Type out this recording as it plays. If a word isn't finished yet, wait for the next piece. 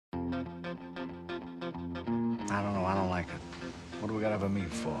I don't know. I don't like it. What do we gotta have a meeting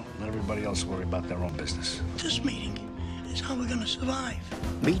for? Let everybody else worry about their own business. This meeting is how we're gonna survive.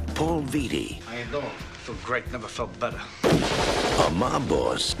 Meet Paul Vitti. How you doing? Feel great. Never felt better. A mob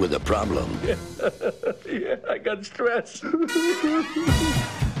boss with a problem. Yeah, I got stress.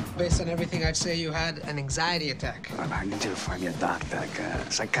 Based on everything, I'd say you had an anxiety attack. I need you to find me a doctor, like a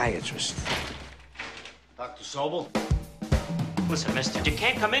psychiatrist. Dr. Sobel? Listen, mister, you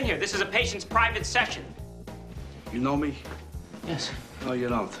can't come in here. This is a patient's private session. You know me? Yes. No, you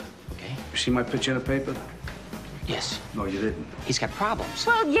don't. Okay. You see my picture in the paper? Yes. No, you didn't. He's got problems.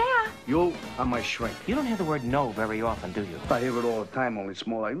 Well, yeah. You are my shrink. You don't hear the word no very often, do you? I hear it all the time, only it's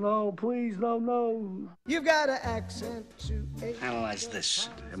more like, no, please, no, no. You've got an accent to Analyze this.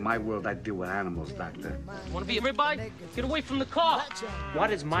 In my world, I deal with animals, doctor. Want to be a ribeye? Get away from the car.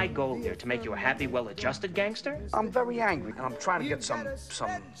 What is my goal here? To make you a happy, well-adjusted gangster? I'm very angry, and I'm trying to get some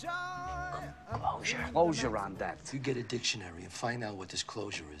closure on that. You get a dictionary and find out what this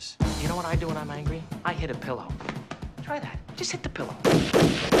closure is. You know what I do when I'm angry? I hit a pillow. Try that. Just hit the pillow.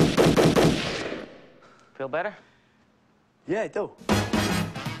 Feel better? Yeah, I do.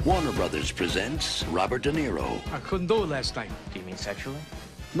 Warner Brothers presents Robert De Niro. I couldn't do it last night. Do you mean sexually?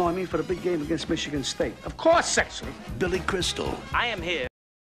 No, I mean for the big game against Michigan State. Of course, sexually. Billy Crystal. I am here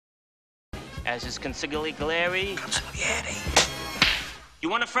as his consigliere. Consigliere. You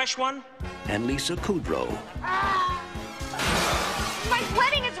want a fresh one? And Lisa Kudrow. My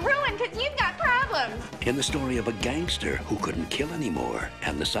wedding is ruined because you've got problems. In the story of a gangster who couldn't kill anymore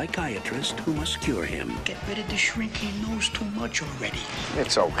and the psychiatrist who must cure him. Get rid of the shrink. He knows too much already.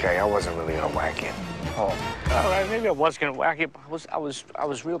 It's okay. I wasn't really gonna whack him. Oh, all right. Maybe I was gonna whack him. I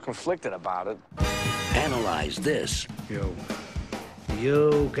was real conflicted about it. Analyze this.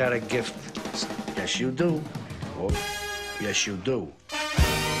 You got a gift. Yes, you do. Oh, yes, you do.